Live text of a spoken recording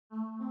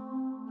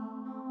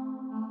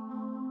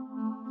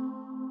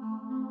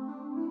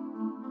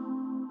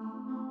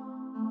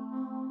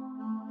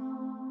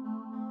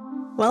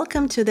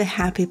Welcome to the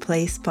Happy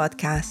Place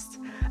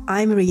podcast.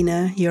 I'm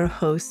Rena, your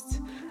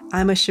host.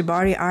 I'm a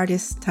shibari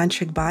artist,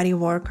 tantric body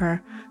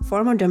worker,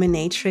 former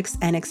dominatrix,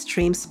 and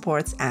extreme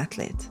sports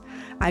athlete.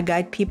 I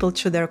guide people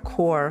to their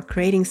core,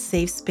 creating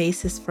safe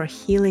spaces for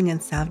healing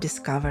and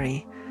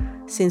self-discovery.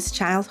 Since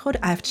childhood,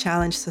 I've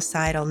challenged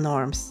societal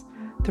norms.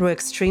 Through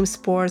extreme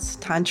sports,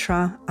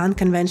 tantra,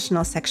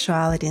 unconventional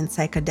sexuality, and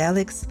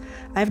psychedelics,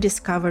 I've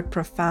discovered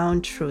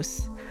profound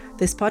truths.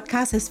 This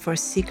podcast is for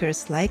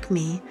seekers like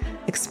me,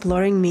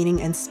 exploring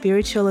meaning and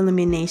spiritual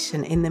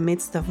illumination in the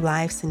midst of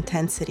life's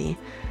intensity.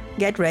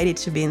 Get ready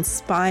to be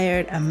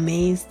inspired,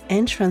 amazed,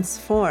 and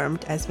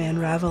transformed as we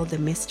unravel the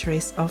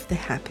mysteries of the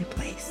happy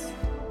place.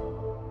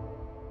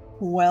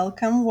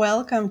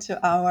 Welcome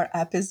to our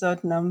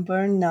episode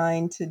number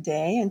 9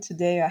 today. And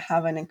today I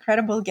have an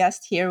incredible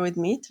guest here with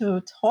me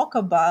to talk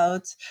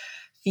about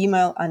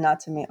female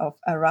anatomy of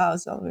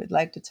arousal. We'd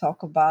like to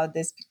talk about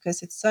this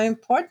because it's so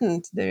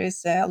important. There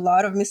is a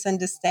lot of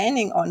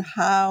misunderstanding on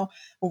how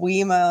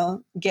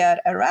women get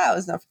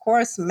aroused. Of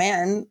course,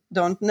 men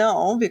don't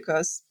know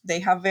because they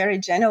have very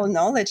general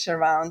knowledge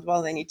around,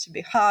 well, they need to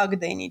be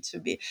hugged, they need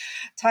to be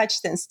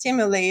touched and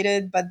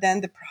stimulated. But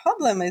then the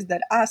problem is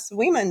that us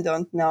women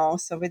don't know.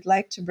 So we'd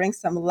like to bring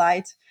some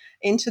light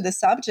into the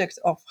subject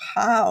of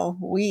how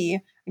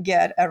we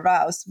get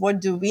aroused. What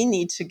do we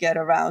need to get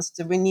aroused?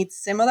 Do we need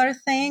similar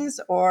things,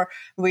 or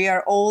we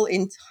are all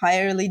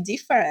entirely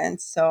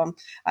different? So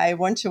I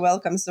want to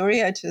welcome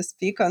Zuria to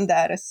speak on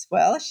that as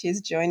well.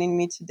 She's joining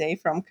me today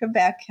from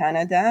Quebec,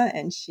 Canada,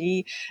 and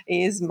she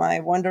is my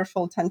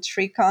wonderful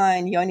tantrika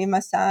and yoni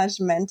massage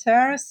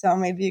mentor. So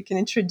maybe you can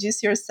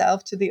introduce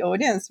yourself to the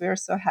audience. We're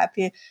so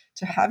happy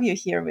to have you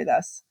here with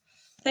us.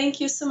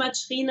 Thank you so much,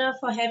 Rina,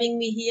 for having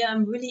me here.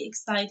 I'm really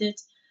excited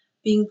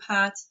being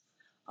part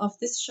of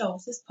this show,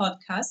 this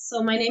podcast.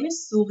 So my name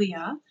is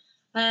Surya,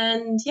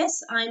 and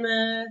yes, I'm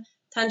a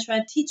Tantra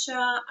teacher,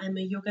 I'm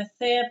a yoga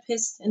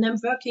therapist, and I'm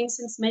working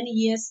since many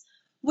years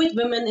with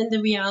women in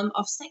the realm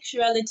of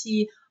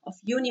sexuality, of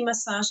yoni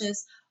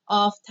massages,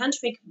 of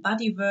tantric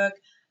body work,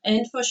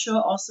 and for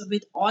sure also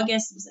with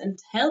orgasms and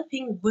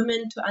helping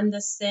women to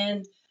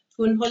understand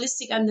to a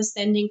holistic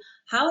understanding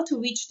how to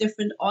reach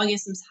different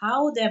orgasms,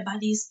 how their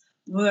bodies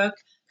work,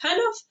 kind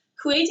of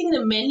creating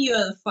the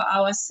manual for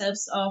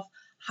ourselves of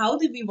how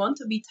do we want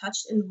to be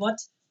touched and what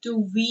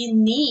do we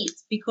need?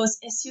 Because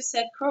as you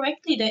said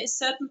correctly, there is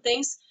certain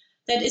things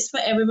that is for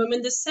every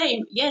woman the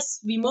same.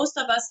 Yes, most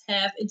of us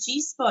have a G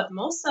spot.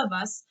 Most of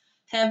us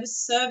have a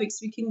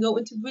cervix. We can go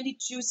into really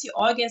juicy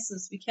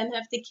orgasms. We can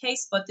have the K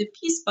spot, the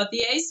P spot,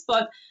 the A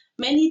spot.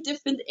 Many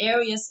different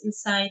areas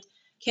inside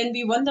can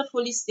be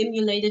wonderfully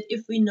stimulated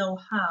if we know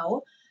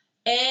how.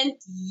 And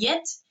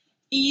yet,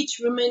 each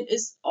woman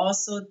is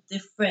also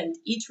different.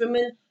 Each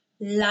woman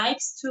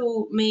likes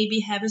to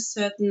maybe have a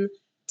certain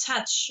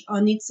touch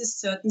or needs a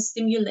certain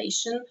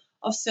stimulation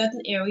of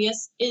certain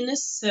areas in a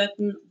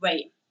certain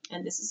way.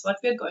 And this is what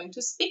we're going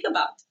to speak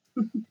about.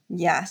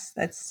 Yes,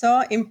 that's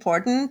so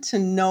important to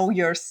know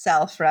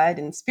yourself, right?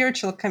 In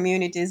spiritual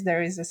communities,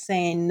 there is a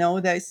saying, know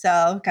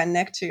thyself,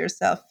 connect to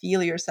yourself,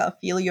 feel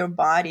your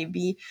body,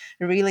 be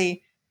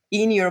really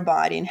in your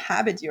body,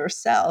 inhabit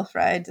yourself,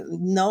 right?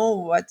 Know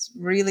what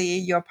really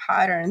your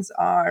patterns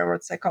are,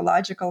 what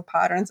psychological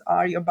patterns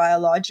are, your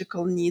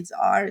biological needs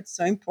are. It's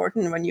so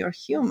important when you're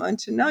human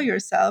to know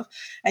yourself.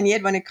 And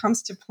yet when it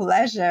comes to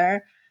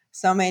pleasure,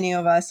 so many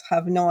of us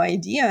have no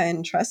idea.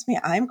 And trust me,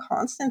 I'm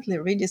constantly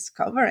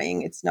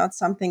rediscovering. It's not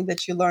something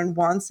that you learn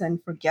once and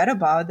forget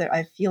about. That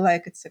I feel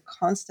like it's a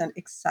constant,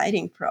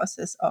 exciting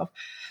process of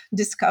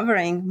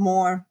discovering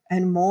more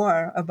and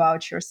more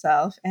about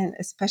yourself. And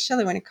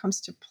especially when it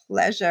comes to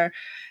pleasure,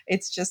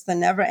 it's just a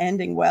never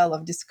ending well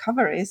of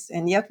discoveries.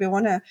 And yet we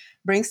want to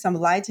bring some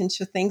light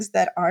into things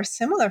that are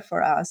similar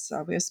for us.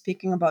 We're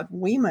speaking about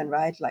women,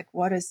 right? Like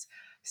what is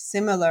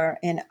similar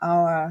in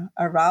our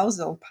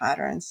arousal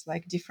patterns,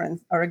 like different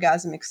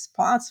orgasmic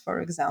spots, for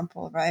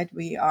example, right?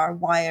 We are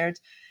wired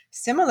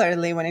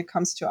similarly when it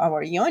comes to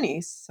our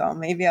yonis. So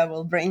maybe I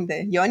will bring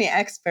the yoni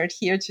expert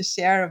here to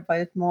share a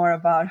bit more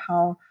about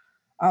how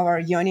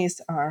our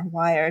yonis are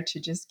wired, to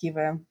just give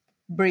a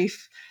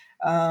brief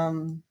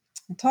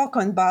talk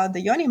on about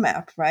the yoni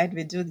map, right?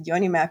 We do the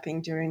yoni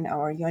mapping during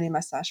our yoni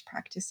massage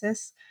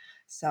practices.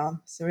 So,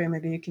 Surya,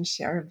 maybe you can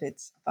share a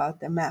bit about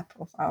the map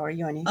of our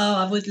yonis. Oh,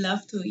 I would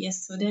love to.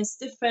 Yes. So there's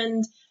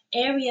different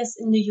areas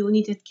in the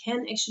yoni that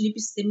can actually be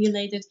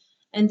stimulated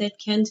and that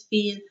can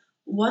feel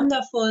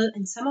wonderful,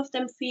 and some of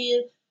them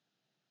feel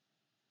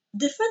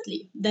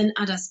differently than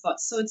other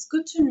spots. So it's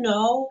good to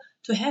know,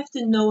 to have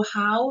the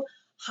know-how,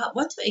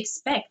 what to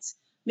expect.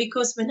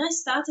 Because when I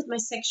started my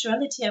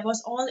sexuality, I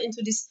was all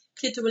into these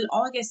clitoral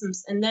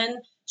orgasms, and then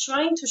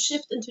trying to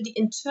shift into the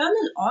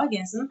internal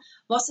orgasm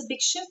was a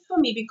big shift for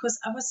me because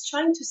I was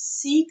trying to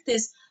seek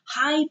this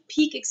high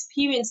peak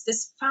experience,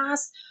 this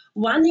fast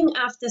running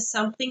after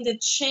something, the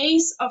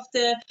chase of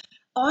the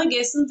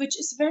orgasm, which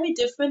is very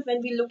different when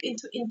we look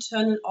into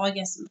internal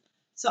orgasm.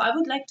 So I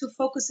would like to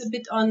focus a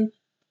bit on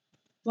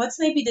what's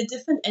maybe the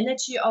different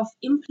energy of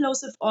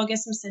implosive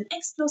orgasms and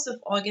explosive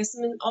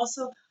orgasm, and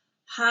also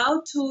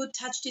how to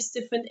touch these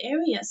different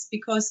areas.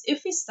 Because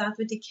if we start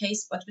with the K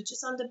spot, which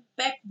is on the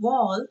back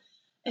wall,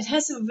 it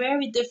has a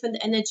very different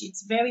energy.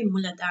 It's very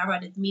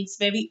muladhara. That means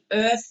very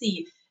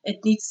earthy. It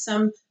needs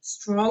some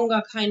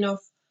stronger kind of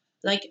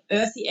like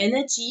earthy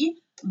energy,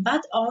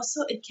 but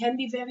also it can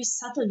be very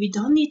subtle. We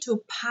don't need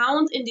to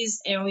pound in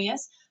these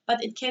areas,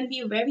 but it can be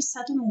a very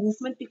subtle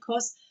movement,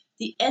 because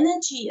the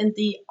energy and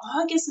the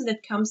orgasm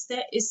that comes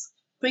there is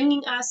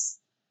bringing us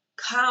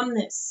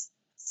calmness,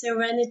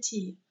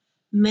 serenity,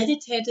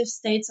 meditative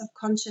states of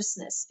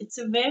consciousness. It's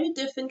a very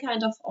different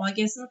kind of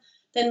orgasm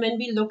than when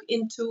we look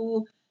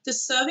into the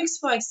cervix,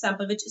 for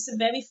example, which is a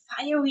very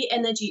fiery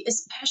energy,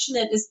 is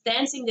passionate, is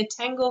dancing the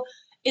tango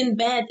in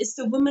bed, is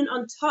the woman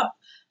on top.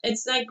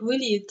 It's like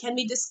really, it can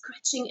be the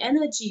scratching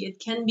energy, it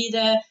can be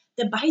the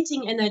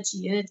biting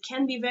energy, and it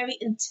can be very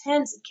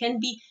intense, it can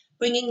be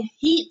bringing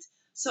heat.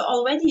 So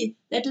already,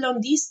 let alone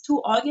these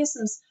two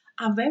orgasms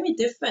are very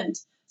different.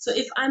 So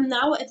if I'm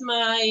now at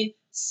my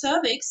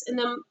cervix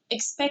and I'm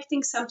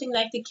expecting something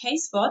like the K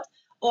spot,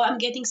 or I'm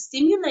getting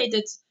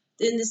stimulated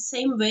in the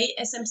same way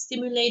as I'm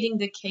stimulating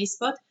the K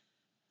spot,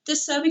 the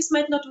cervix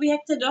might not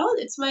react at all.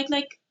 It's might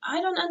like,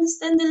 I don't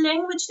understand the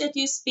language that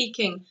you're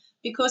speaking,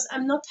 because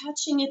I'm not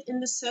touching it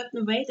in a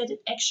certain way that it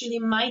actually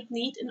might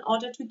need in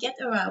order to get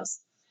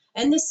aroused.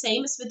 And the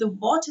same is with the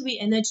watery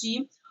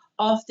energy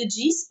of the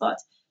G spot.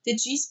 The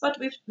G spot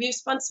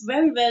responds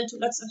very well to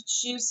lots of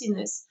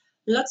juiciness,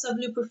 lots of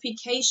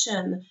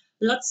lubrication,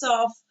 lots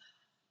of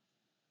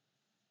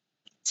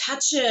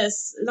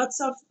touches, lots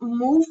of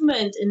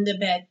movement in the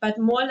bed, but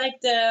more like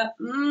the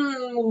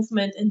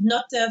movement and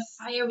not the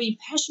fiery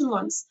passion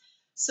ones.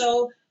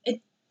 So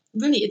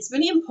it's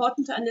really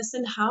important to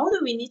understand how do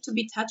we need to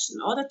be touched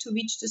in order to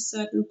reach to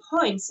certain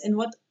points. And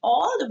what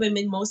all the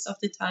women most of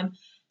the time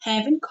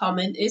have in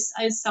common is,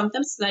 I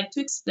sometimes like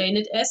to explain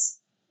it as,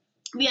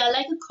 we are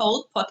like a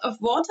cold pot of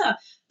water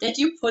that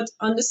you put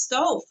on the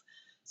stove.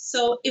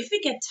 So if we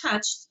get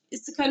touched,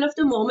 it's the kind of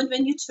the moment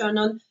when you turn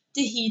on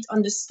the heat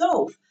on the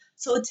stove.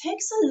 So it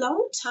takes a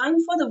long time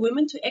for the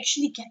women to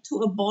actually get to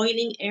a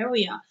boiling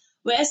area.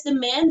 Whereas the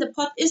man, the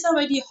pot is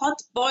already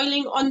hot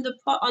boiling on the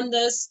on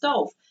the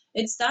stove.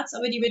 It starts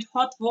already with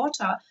hot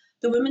water.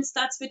 The woman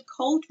starts with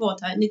cold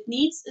water, and it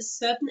needs a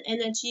certain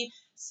energy,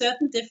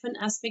 certain different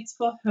aspects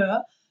for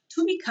her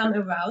to become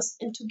aroused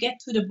and to get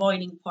to the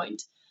boiling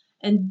point.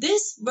 And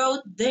this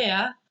road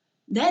there,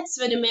 that's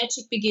where the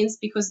magic begins,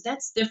 because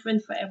that's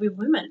different for every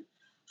woman.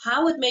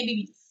 How it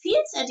maybe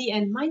feels at the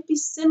end might be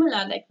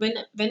similar. Like when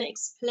I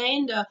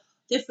explain the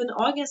different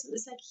orgasms,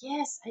 it's like,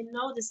 yes, I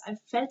know this,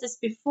 I've felt this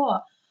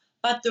before.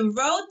 But the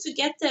road to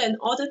get there in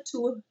order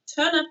to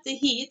turn up the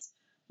heat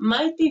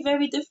might be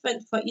very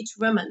different for each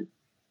woman.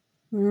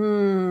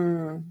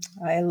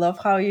 I love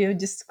how you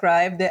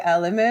describe the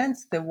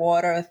elements, the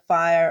water,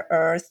 fire,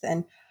 earth,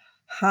 and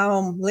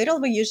how little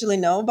we usually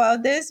know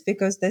about this,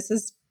 because this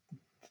is,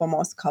 for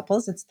most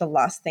couples, it's the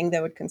last thing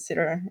they would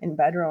consider in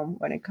bedroom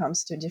when it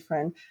comes to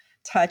different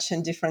touch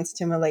and different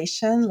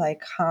stimulation,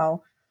 like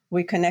how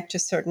we connect to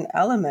certain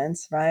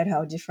elements, right?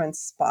 How different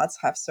spots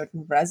have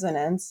certain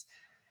resonance,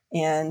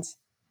 and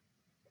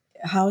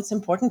how it's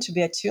important to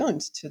be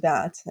attuned to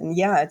that. And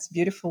yeah, it's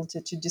beautiful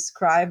to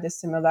describe the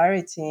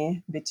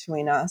similarity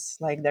between us.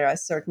 Like there are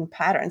certain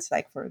patterns,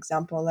 like for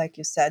example, like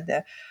you said,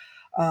 the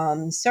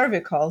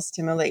cervical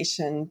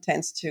stimulation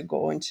tends to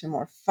go into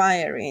more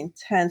fiery,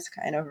 intense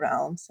kind of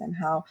realms, and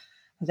how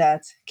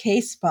that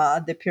K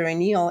spot, the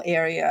perineal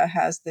area,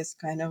 has this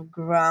kind of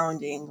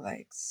grounding,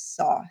 like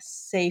soft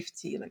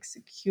safety, like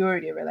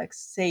security,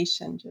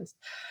 relaxation, just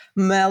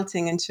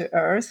melting into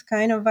earth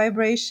kind of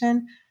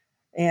vibration.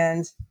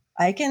 And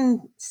I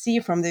can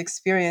see from the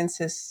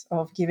experiences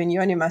of giving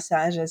yoni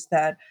massages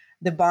that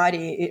the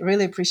body, it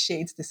really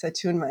appreciates this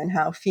attunement,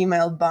 how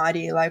female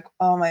body, like,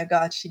 oh my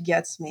God, she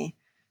gets me.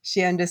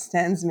 She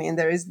understands me. And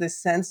there is this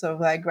sense of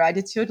like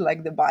gratitude,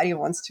 like the body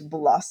wants to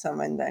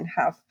blossom and then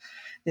have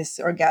this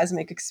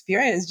orgasmic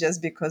experience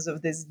just because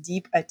of this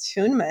deep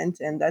attunement.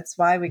 And that's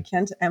why we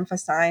can't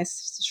emphasize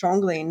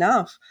strongly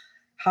enough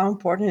how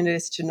important it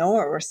is to know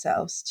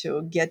ourselves,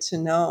 to get to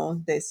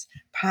know these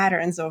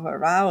patterns of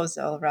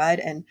arousal, right?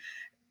 And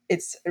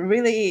it's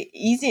really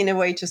easy in a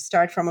way to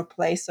start from a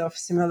place of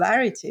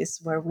similarities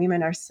where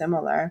women are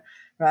similar,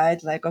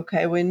 right? Like,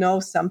 okay, we know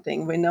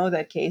something. We know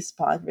that K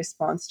spot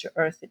responds to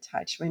earthy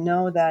touch. We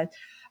know that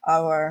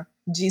our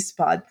G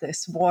spot,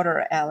 this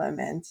water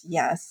element,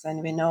 yes.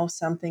 And we know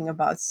something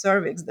about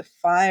cervix, the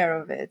fire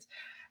of it,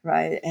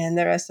 right? And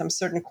there are some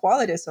certain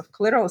qualities of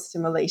clitoral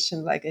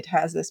stimulation, like it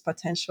has this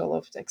potential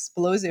of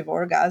explosive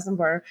orgasm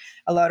where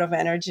a lot of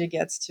energy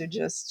gets to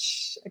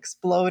just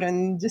explode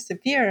and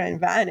disappear and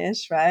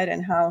vanish, right?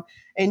 And how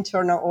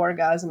internal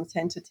orgasms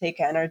tend to take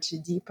energy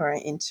deeper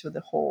into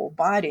the whole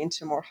body,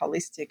 into more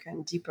holistic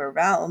and deeper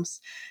realms.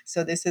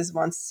 So this is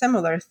one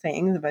similar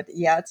thing, but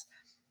yet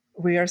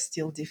we are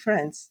still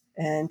different.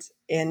 And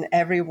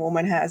every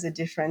woman has a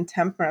different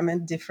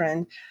temperament,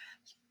 different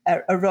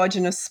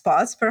erogenous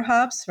spots,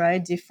 perhaps,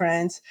 right?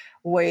 Different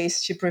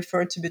ways she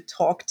preferred to be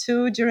talked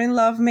to during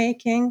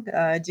lovemaking,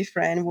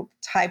 different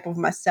type of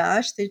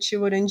massage that she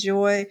would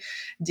enjoy,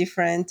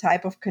 different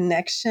type of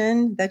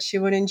connection that she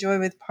would enjoy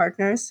with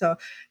partners. So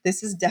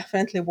this is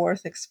definitely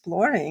worth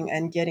exploring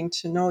and getting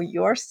to know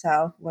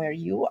yourself where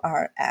you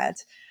are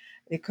at,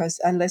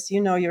 because unless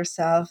you know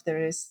yourself,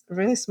 there is a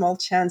really small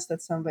chance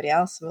that somebody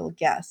else will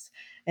guess.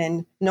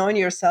 And knowing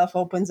yourself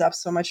opens up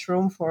so much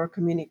room for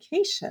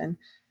communication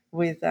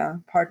with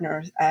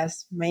partners,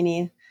 as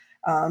many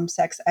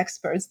sex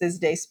experts these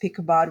days speak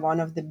about.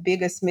 One of the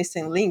biggest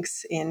missing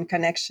links in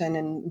connection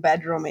and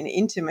bedroom and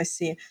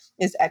intimacy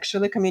is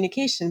actually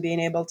communication,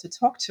 being able to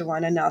talk to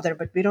one another,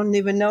 but we don't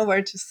even know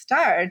where to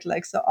start.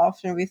 Like, so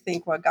often we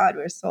think, well, God,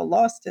 we're so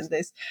lost in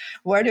this.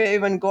 Where do I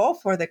even go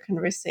for the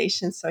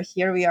conversation? So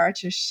here we are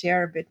to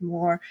share a bit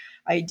more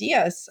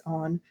ideas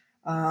on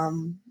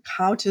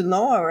how to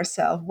know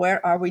ourselves,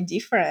 where are we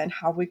different,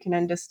 how we can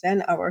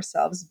understand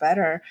ourselves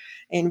better,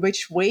 in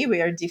which way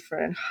we are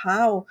different,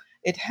 how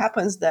it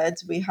happens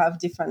that we have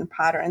different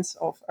patterns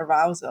of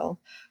arousal.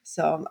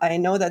 So I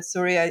know that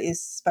Surya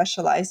is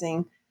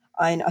specializing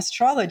in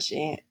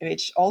astrology,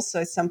 which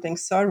also is something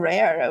so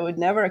rare. It would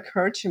never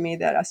occur to me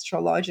that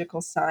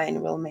astrological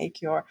sign will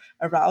make your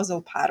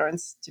arousal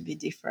patterns to be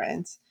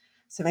different.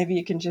 So maybe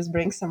you can just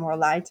bring some more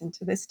light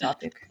into this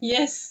topic.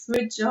 Yes,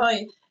 with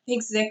joy.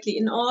 Exactly.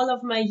 In all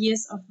of my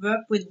years of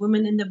work with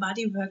women in the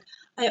body work,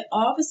 I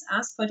always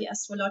ask for the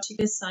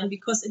astrological sign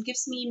because it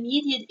gives me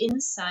immediate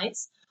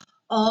insights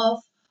of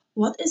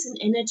what is an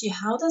energy,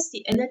 how does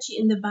the energy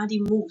in the body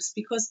moves.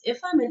 Because if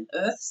I'm an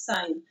earth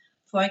sign,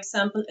 for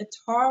example, a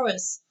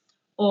Taurus,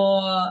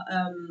 or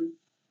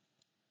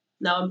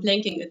now I'm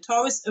blanking, a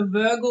Taurus, a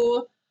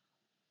Virgo,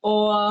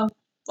 or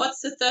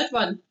what's the third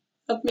one?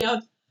 Help me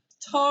out.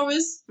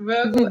 Taurus,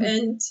 Virgo,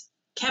 and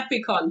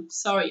Capricorn.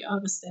 Sorry, I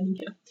was standing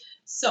here.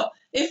 So,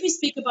 if we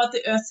speak about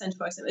the Earth sign,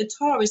 for example, a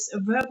Taurus, a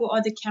Virgo,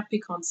 or the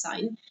Capricorn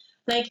sign,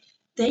 like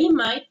they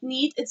might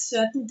need a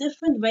certain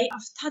different way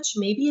of touch,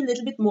 maybe a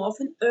little bit more of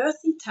an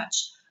earthy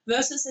touch,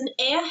 versus an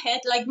airhead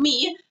like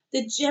me,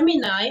 the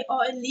Gemini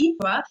or a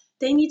Libra.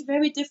 They need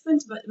very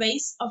different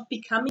ways of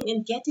becoming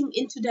and getting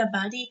into their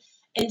body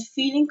and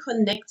feeling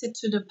connected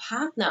to the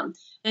partner.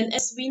 And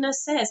as Rina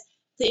says,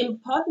 the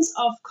importance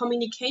of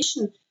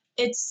communication,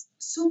 it's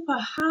super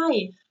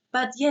high.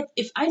 But yet,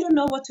 if I don't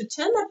know what to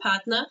tell my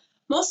partner,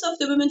 most of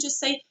the women just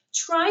say,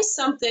 try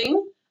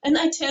something and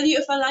I tell you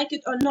if I like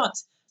it or not.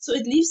 So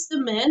it leaves the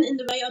man in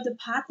the way, or the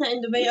partner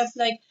in the way of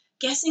like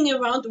guessing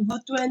around,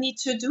 what do I need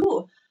to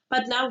do?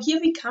 But now here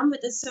we come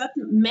with a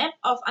certain map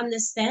of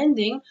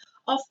understanding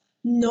of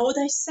know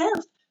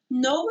thyself.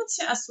 Know what's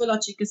your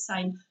astrological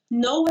sign.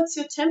 Know what's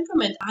your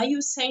temperament. Are you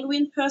a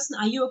sanguine person?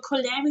 Are you a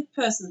choleric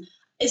person?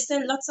 Is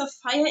there lots of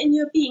fire in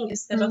your being?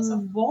 Is there lots of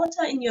Mm.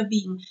 water in your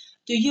being?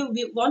 Do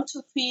you want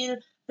to feel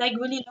like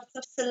really lots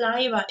of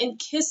saliva and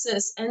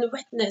kisses and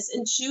wetness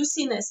and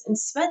juiciness and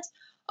sweat?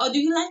 Or do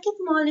you like it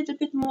more, a little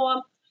bit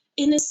more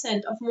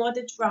innocent, of more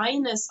the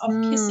dryness of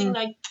kissing,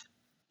 Mm.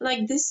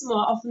 like this,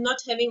 more of not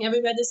having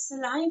everywhere the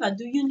saliva?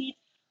 Do you need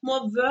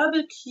more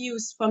verbal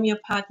cues from your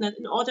partner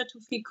in order to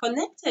feel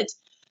connected?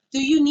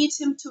 Do you need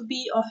him to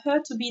be, or her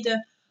to be,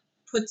 the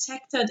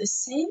protector, the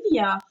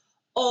savior?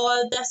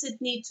 Or does it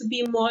need to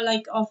be more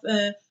like of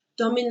a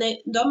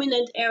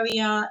dominant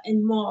area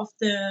and more of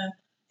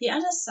the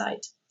other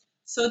side?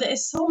 So there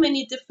is so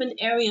many different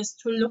areas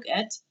to look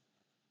at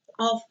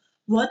of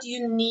what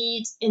you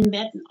need in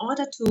bed in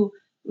order to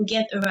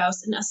get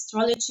aroused. In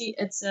astrology,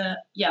 it's a,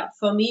 yeah,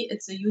 for me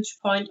it's a huge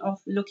point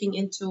of looking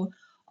into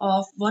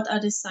of what are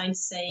the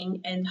signs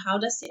saying and how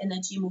does the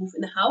energy move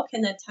and how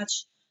can I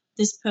touch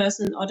this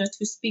person in order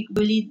to speak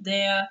really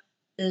their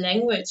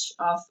language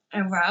of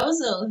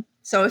arousal.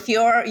 So if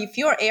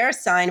you're air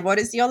sign, what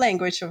is your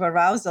language of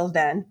arousal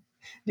then?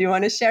 Do you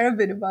want to share a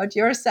bit about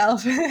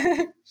yourself?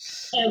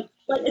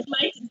 But it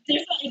might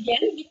differ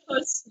again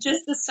because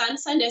just the sun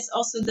sign, there's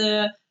also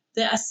the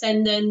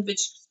ascendant, which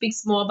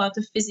speaks more about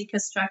the physical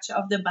structure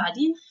of the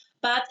body.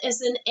 But as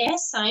an air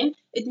sign,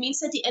 it means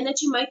that the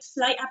energy might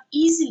fly up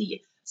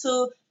easily.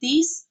 So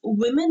these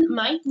women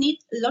might need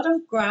a lot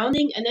of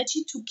grounding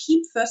energy to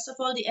keep, first of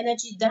all, the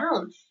energy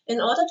down in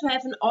order to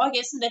have an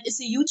orgasm that is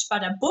a huge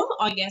bada boom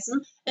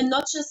orgasm and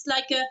not just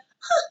like a,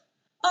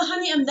 oh,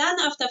 honey, I'm done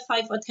after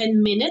 5 or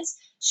 10 minutes.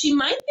 She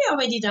might be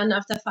already done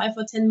after 5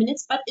 or 10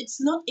 minutes, but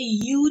it's not a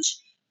huge,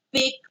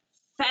 big,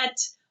 fat,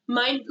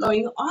 mind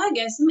blowing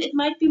orgasm. It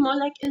might be more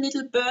like a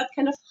little bird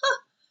kind of,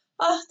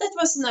 oh, that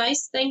was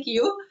nice, thank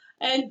you.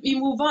 And we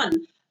move on.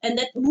 And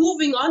that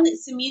moving on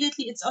is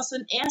immediately, it's also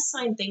an air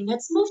sign thing.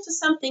 Let's move to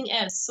something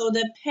else. So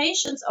the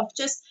patience of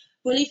just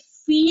really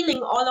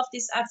feeling all of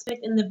this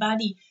aspect in the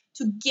body,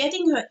 to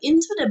getting her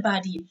into the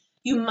body.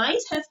 You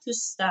might have to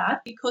start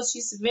because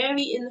she's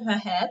very in her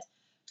head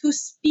to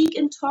speak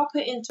and talk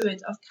her into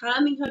it, of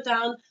calming her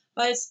down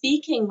while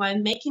speaking, while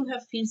making her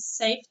feel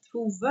safe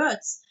through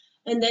words,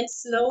 and then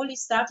slowly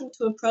starting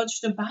to approach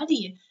the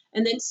body,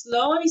 and then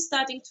slowly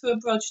starting to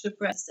approach the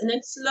breast, and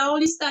then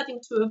slowly starting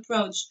to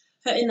approach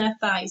her inner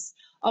thighs,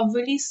 of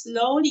really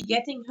slowly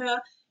getting her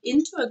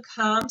into a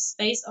calm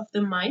space of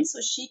the mind so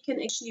she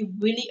can actually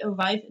really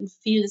arrive and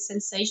feel the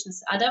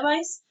sensations.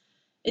 Otherwise,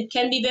 it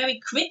can be very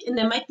quick and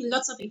there might be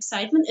lots of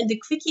excitement and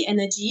the quickie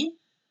energy,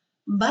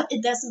 but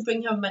it doesn't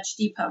bring her much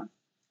deeper.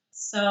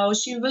 So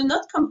she will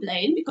not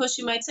complain because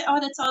she might say, oh,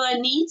 that's all I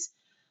need.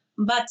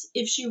 But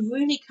if she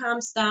really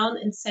calms down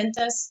and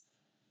centers,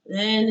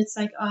 then it's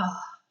like, oh,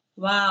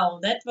 wow,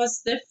 that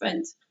was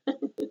different. So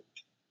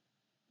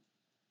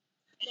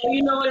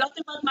you know a lot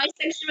about my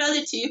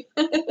sexuality.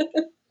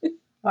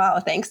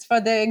 Wow, thanks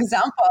for the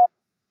example.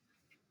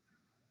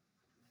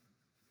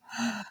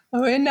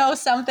 We know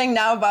something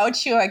now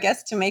about you. I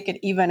guess to make it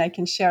even, I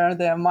can share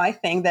my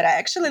thing that I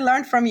actually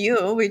learned from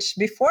you, which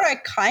before I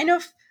kind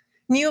of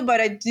knew,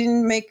 but I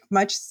didn't make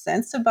much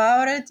sense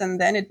about it. And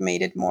then it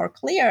made it more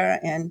clear.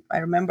 And I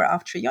remember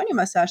after yoni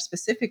massage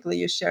specifically,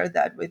 you shared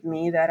that with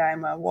me that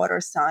I'm a water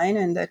sign.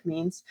 And that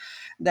means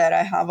that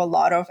I have a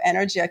lot of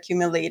energy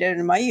accumulated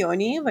in my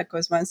yoni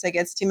because once I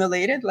get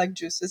stimulated, like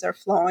juices are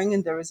flowing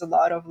and there is a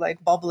lot of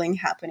like bubbling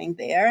happening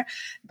there.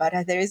 But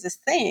there is this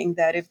thing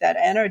that if that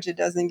energy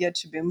doesn't get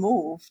to be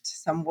moved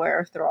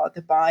somewhere throughout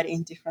the body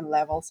in different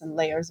levels and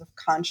layers of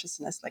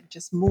consciousness, like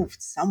just moved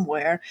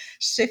somewhere,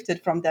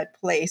 shifted from that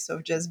place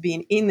of just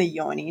being in the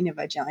yoni, in the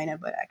vagina,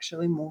 but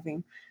actually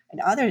moving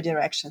in other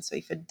directions. So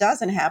if it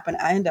doesn't happen,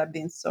 I end up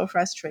being so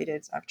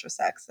frustrated after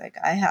sex. Like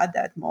I had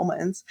that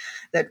moments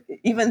that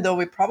even though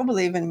we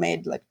probably even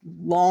made like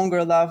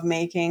longer love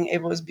making,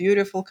 it was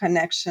beautiful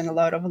connection, a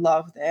lot of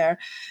love there.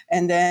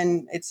 And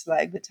then it's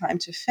like the time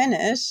to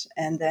finish.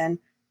 And then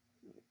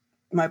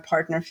my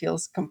partner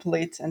feels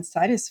complete and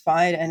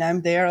satisfied. And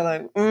I'm there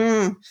like,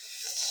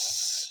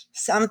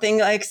 something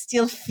like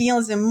still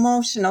feels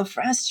emotional,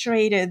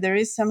 frustrated. There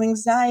is some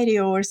anxiety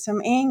or some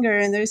anger,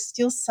 and there's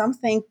still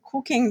something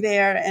cooking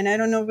there. And I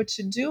don't know what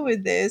to do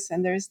with this.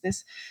 And there's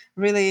this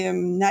really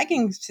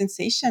nagging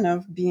sensation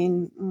of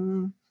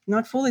being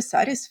not fully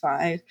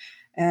satisfied.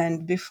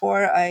 And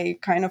before I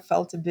kind of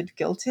felt a bit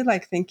guilty,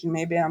 like thinking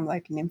maybe I'm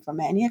like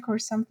nymphomaniac or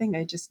something.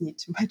 I just need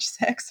too much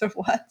sex or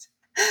what.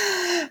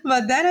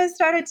 But then I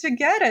started to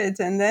get it.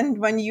 And then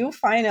when you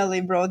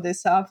finally brought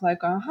this up,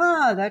 like,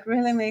 aha, that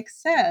really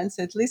makes sense.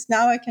 At least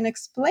now I can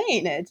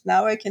explain it.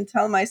 Now I can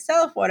tell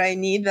myself what I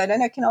need. But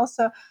then I can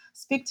also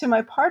speak to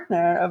my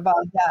partner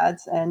about that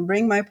and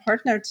bring my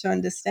partner to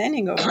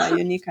understanding of my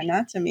unique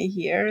anatomy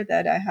here,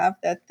 that I have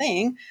that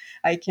thing.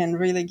 I can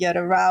really get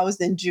aroused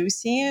and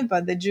juicy,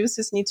 but the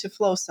juices need to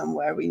flow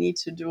somewhere. We need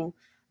to do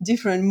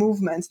different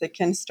movements that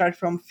can start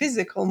from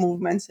physical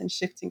movements and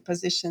shifting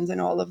positions and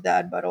all of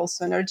that, but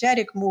also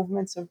energetic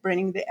movements of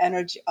bringing the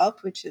energy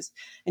up, which is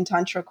in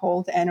Tantra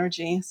called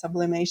energy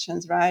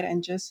sublimations, right?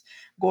 And just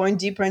going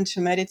deeper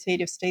into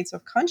meditative states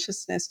of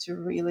consciousness to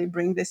really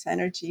bring this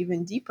energy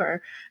even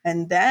deeper.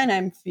 And then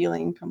I'm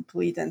feeling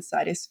complete and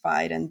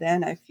satisfied. And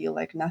then I feel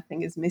like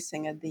nothing is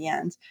missing at the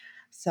end.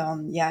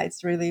 So yeah,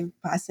 it's really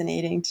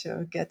fascinating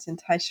to get in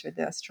touch with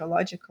the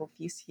astrological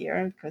piece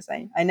here because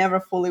I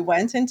never fully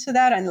went into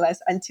that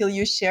until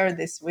you shared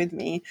this with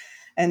me.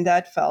 And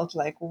that felt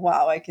like,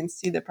 wow, I can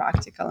see the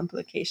practical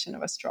implication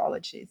of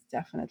astrology. It's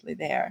definitely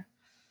there.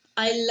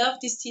 I love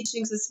these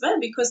teachings as well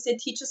because they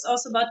teach us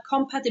also about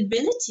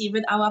compatibility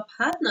with our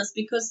partners.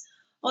 Because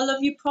all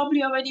of you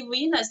probably already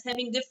realized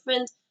having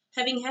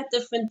had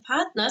different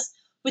partners,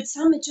 with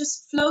some it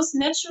just flows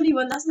naturally,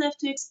 one doesn't have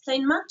to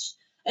explain much.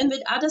 And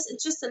with others,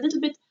 it's just a little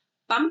bit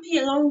bumpy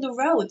along the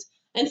road.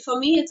 And for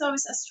me, it's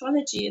always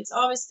astrology. It's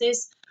always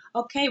this,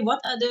 okay, what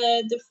are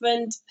the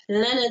different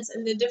planets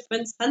and the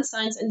different sun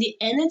signs and the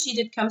energy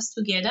that comes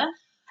together?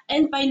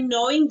 And by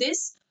knowing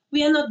this,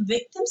 we are not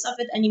victims of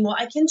it anymore.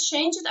 I can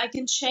change it. I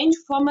can change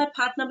for my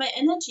partner by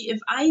energy.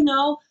 If I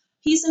know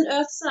he's an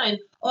earth sign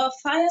or a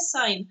fire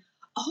sign,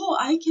 oh,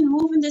 I can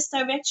move in this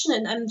direction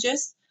and I'm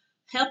just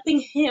helping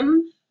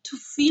him to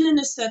feel in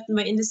a certain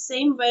way, in the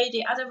same way,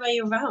 the other way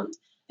around.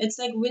 It's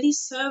like really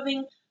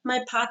serving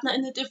my partner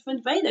in a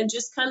different way than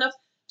just kind of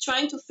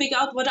trying to figure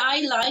out what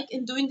I like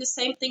and doing the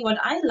same thing what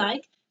I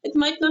like. It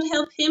might not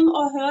help him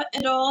or her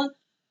at all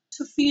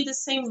to feel the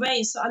same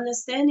way. So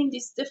understanding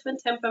these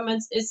different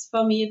temperaments is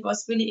for me, it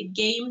was really a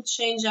game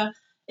changer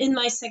in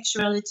my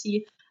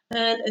sexuality.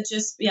 And it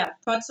just, yeah,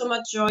 brought so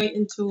much joy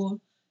into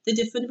the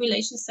different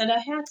relations that I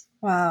had.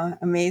 Wow,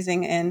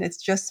 amazing. And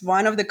it's just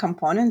one of the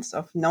components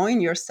of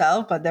knowing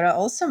yourself, but there are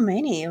also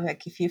many.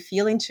 Like if you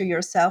feel into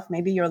yourself,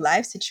 maybe your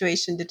life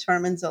situation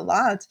determines a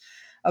lot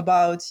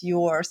about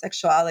your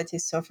sexuality.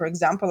 So, for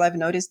example, I've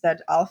noticed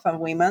that alpha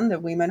women, the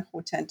women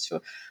who tend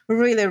to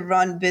really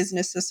run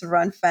businesses,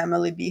 run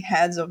family, be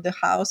heads of the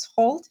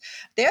household,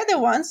 they're the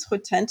ones who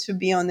tend to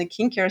be on the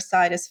kinkier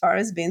side as far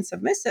as being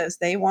submissives.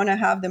 They want to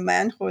have the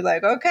man who,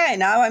 like, okay,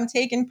 now I'm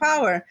taking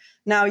power.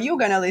 now you're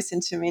going to listen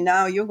to me,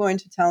 now you're going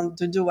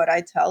to do what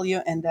I tell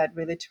you, and that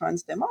really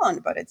turns them on.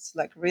 But it's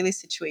like really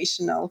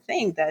situational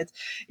thing that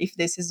if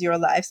this is your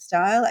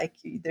lifestyle, like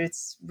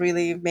it's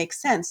really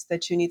makes sense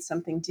that you need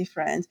something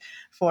different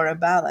for a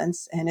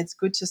balance. And it's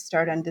good to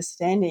start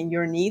understanding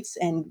your needs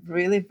and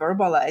really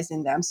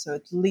verbalizing them, so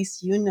at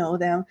least you know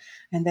them,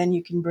 and then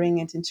you can bring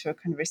it into a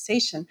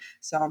conversation.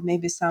 So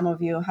maybe some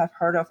of you have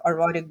heard of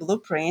erotic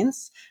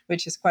blueprints,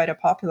 which is quite a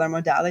popular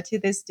modality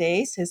these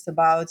days. It's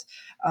about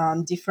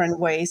different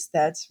ways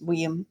that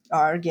we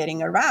are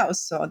getting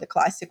aroused. So the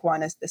classic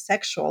one is the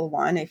sexual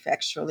one. If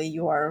actually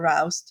you are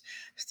aroused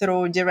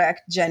through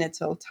direct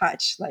genital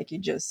touch, like you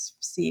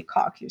just see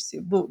cock, you see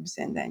boobs,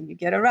 and then you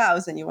get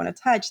aroused and you want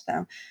to touch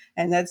them.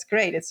 And that's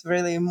great. It's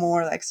really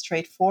more like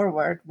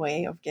straightforward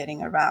way of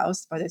getting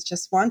aroused, but it's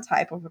just one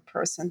type of a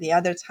person. The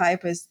other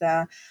type is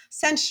the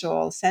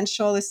sensual.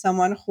 Sensual is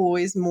someone who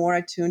is more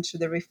attuned to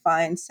the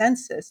refined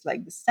senses,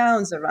 like the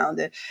sounds around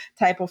it,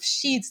 type of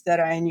sheets that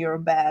are in your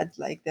bed,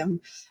 like the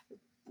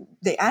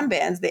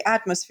ambience, the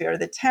atmosphere,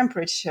 the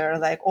temperature,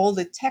 like all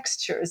the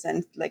textures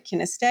and like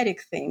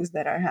kinesthetic things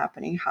that are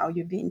happening, how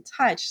you're being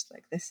touched,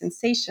 like the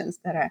sensations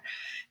that are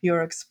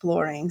you're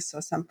exploring.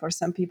 So for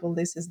some people,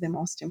 this is the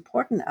most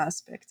important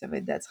aspect of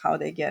it. That's how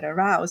they get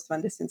aroused,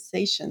 when the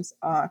sensations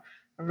are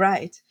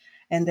right.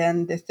 And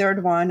then the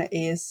third one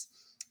is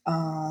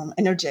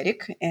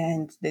energetic,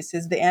 and this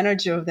is the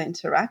energy of the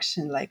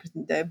interaction, like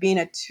being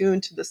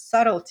attuned to the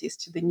subtleties,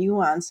 to the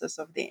nuances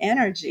of the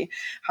energy,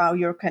 how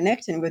you're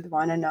connecting with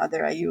one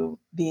another. Are you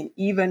being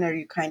even? Are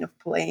you kind of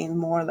playing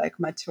more like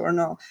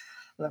maternal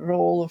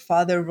role or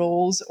father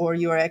roles, or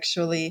you're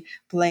actually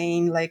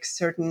playing like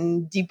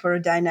certain deeper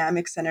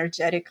dynamics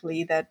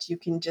energetically that you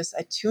can just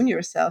attune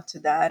yourself to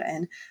that?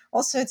 And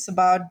also it's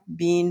about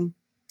being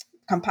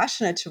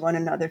compassionate to one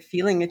another,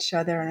 feeling each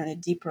other on a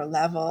deeper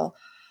level,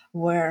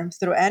 where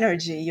through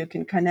energy you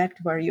can connect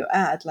where you're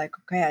at. Like,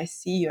 okay, I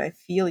see you, I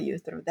feel you.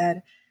 Through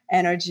that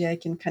energy, I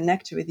can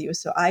connect with you.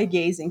 So eye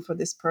gazing for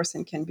this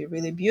person can be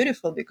really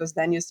beautiful, because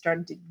then you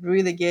start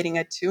really getting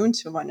attuned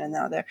to one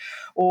another.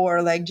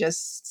 Or like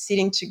just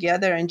sitting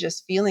together and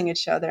just feeling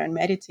each other and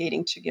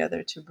meditating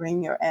together to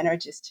bring your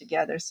energies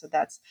together. So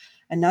that's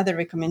another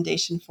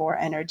recommendation for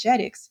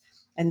energetics.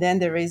 And then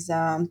there is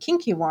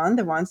kinky one,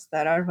 the ones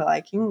that are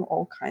liking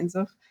all kinds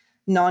of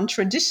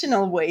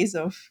non-traditional ways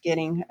of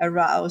getting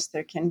aroused.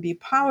 There can be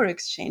power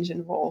exchange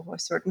involved, or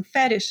certain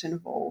fetish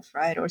involved,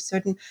 right? Or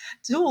certain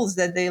tools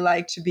that they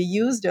like to be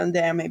used on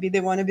them. Maybe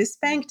they want to be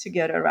spanked to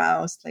get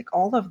aroused. Like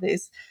all of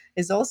this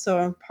is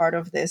also part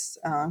of this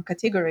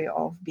category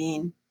of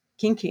being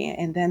kinky.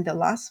 And then the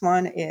last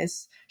one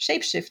is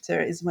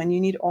shapeshifter, is when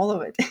you need all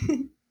of it.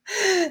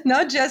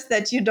 Not just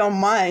that you don't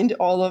mind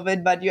all of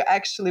it, but you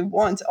actually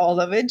want all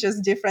of it,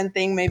 just different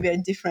thing, maybe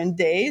at different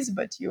days,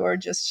 but you are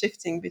just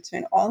shifting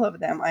between all of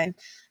them. I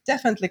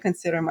definitely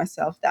consider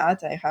myself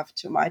that. I have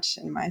too much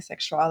in my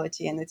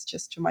sexuality, and it's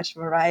just too much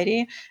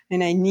variety,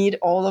 and I need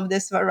all of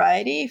this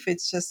variety. If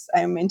it's just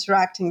I'm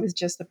interacting with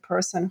just a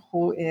person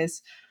who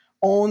is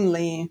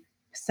only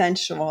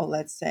sensual,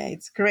 let's say,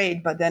 it's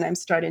great, but then I'm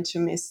starting to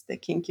miss the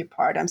kinky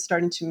part. I'm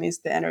starting to miss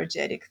the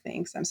energetic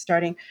things. I'm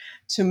starting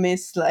to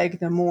miss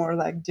like the more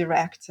like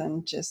direct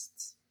and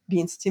just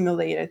being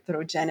stimulated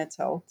through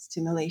genital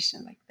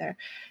stimulation. Like there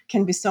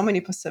can be so many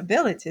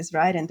possibilities,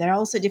 right? And there are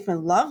also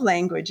different love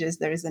languages.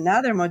 There is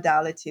another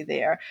modality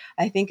there.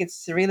 I think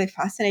it's really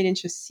fascinating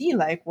to see,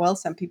 like, well,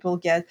 some people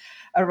get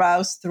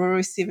aroused through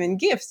receiving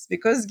gifts,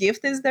 because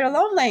gift is their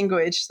love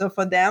language. So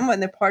for them,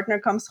 when the partner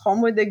comes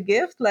home with a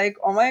gift, like,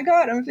 oh my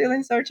God, I'm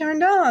feeling so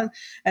turned on.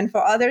 And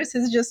for others,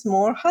 it's just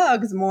more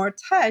hugs, more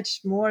touch,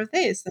 more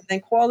this, and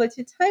then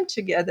quality time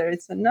together.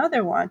 It's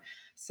another one.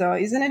 So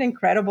isn't it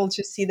incredible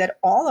to see that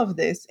all of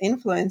this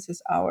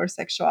influences our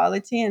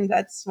sexuality, and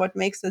that's what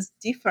makes us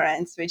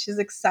different, which is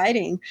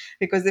exciting,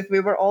 because if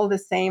we were all the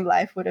same,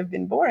 life would have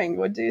been boring.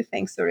 What do you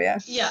think, Surya?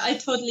 Yeah, I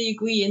totally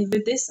agree. And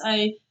with this,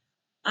 I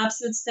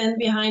absolutely stand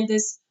behind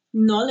this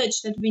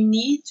knowledge that we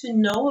need to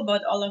know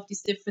about all of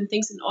these different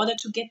things in order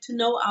to get to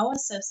know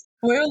ourselves.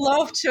 We would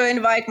love to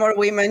invite more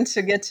women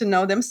to get to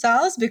know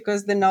themselves,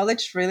 because the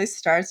knowledge really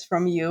starts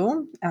from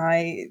you.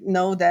 I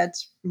know that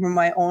from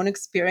my own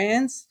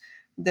experience,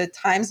 the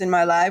times in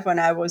my life when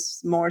I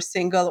was more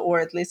single, or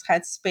at least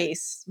had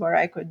space where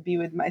I could be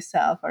with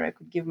myself, or I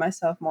could give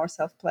myself more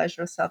self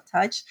pleasure, self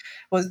touch,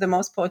 was the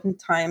most potent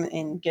time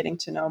in getting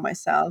to know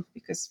myself.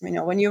 Because,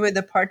 when you're with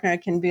a partner,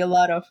 it can be a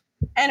lot of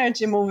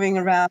energy moving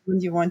around.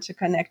 You want to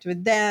connect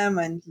with them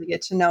and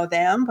get to know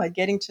them, but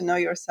getting to know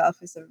yourself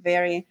is a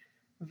very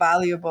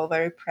valuable,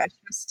 very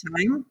precious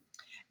time.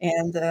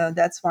 And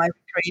that's why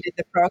we created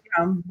the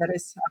program that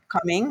is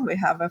upcoming. We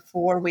have a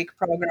 4-week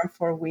program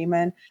for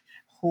women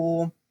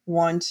who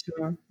want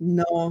to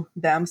know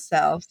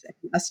themselves.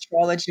 And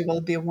astrology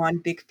will be one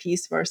big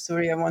piece where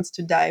Surya wants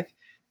to dive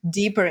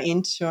deeper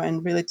into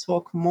and really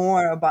talk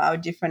more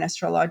about different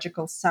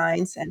astrological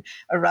signs and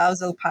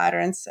arousal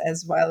patterns,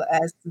 as well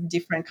as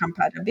different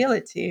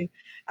compatibility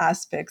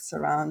aspects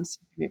around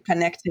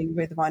connecting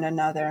with one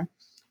another.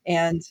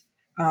 And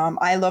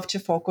I love to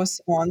focus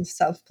on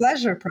self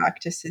pleasure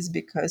practices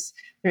because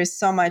there is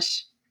so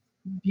much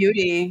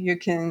beauty you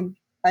can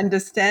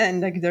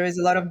understand. Like there is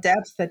a lot of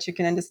depth that you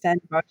can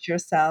understand about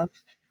yourself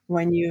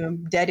when you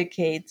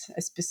dedicate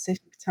a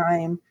specific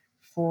time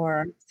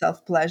for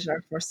self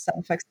pleasure, for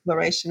self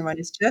exploration, when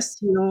it's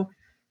just you,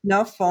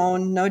 no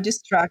phone, no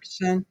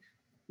distraction,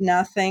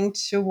 nothing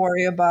to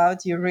worry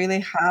about. You really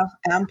have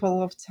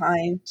ample of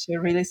time to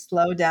really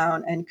slow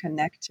down and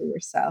connect to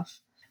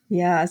yourself.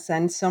 Yes,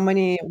 and so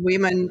many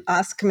women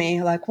ask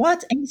me, like,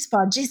 what A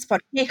spot, G spot,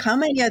 hey, how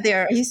many are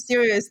there? Are you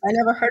serious? I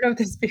never heard of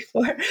this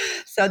before.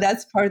 So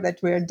that's part that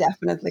we're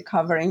definitely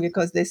covering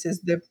because this is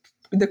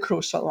the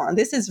crucial one.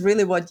 This is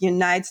really what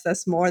unites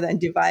us more than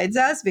divides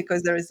us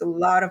because there is a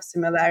lot of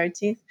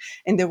similarity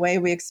in the way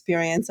we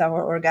experience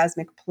our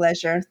orgasmic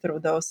pleasure through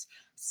those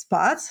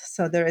spots.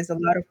 So there is a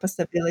lot of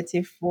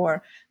possibility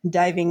for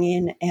diving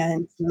in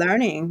and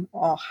learning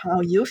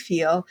how you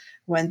feel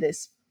when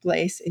this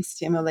place is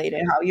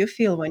stimulated, how you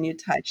feel when you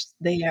touch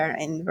there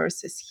and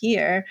versus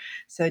here.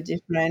 So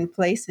different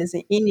places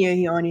in your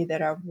yoni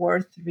that are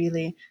worth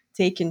really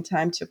taking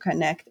time to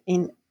connect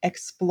and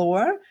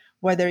explore,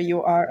 whether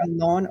you are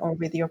alone or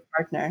with your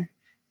partner.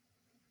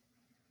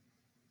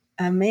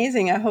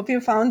 Amazing. I hope you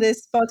found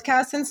this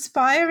podcast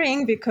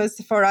inspiring because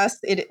for us,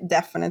 it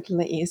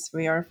definitely is.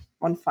 We are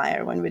on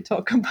fire when we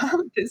talk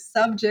about these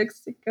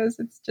subjects because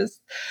it's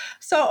just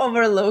so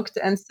overlooked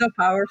and so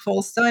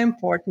powerful, so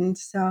important.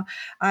 So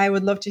I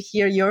would love to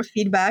hear your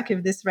feedback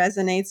if this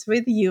resonates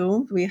with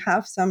you. We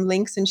have some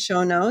links in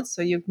show notes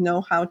so you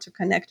know how to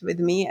connect with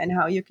me and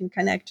how you can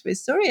connect with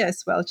Surya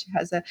as well. She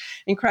has an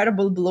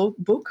incredible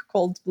book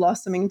called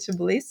Blossoming to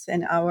Bliss,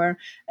 and our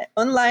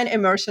online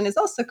immersion is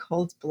also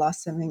called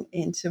Blossoming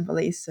into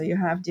Bliss. So you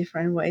have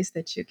different ways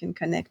that you can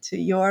connect to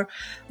your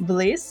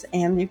bliss,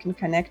 and you can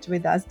connect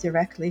with us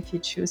directly if you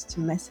choose to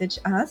message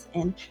us.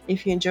 And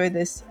if you enjoy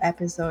this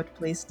episode,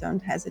 please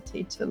don't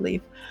hesitate to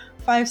leave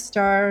 5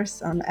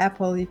 stars on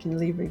Apple. You can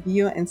leave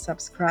review and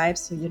subscribe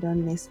so you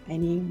don't miss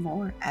any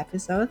more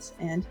episodes.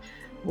 And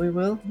we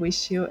will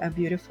wish you a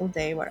beautiful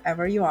day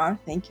wherever you are.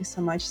 Thank you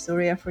so much,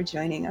 Surya, for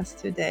joining us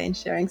today and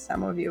sharing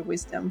some of your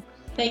wisdom.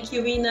 Thank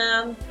you,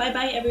 Rina. Bye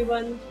bye,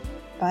 everyone.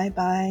 Bye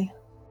bye.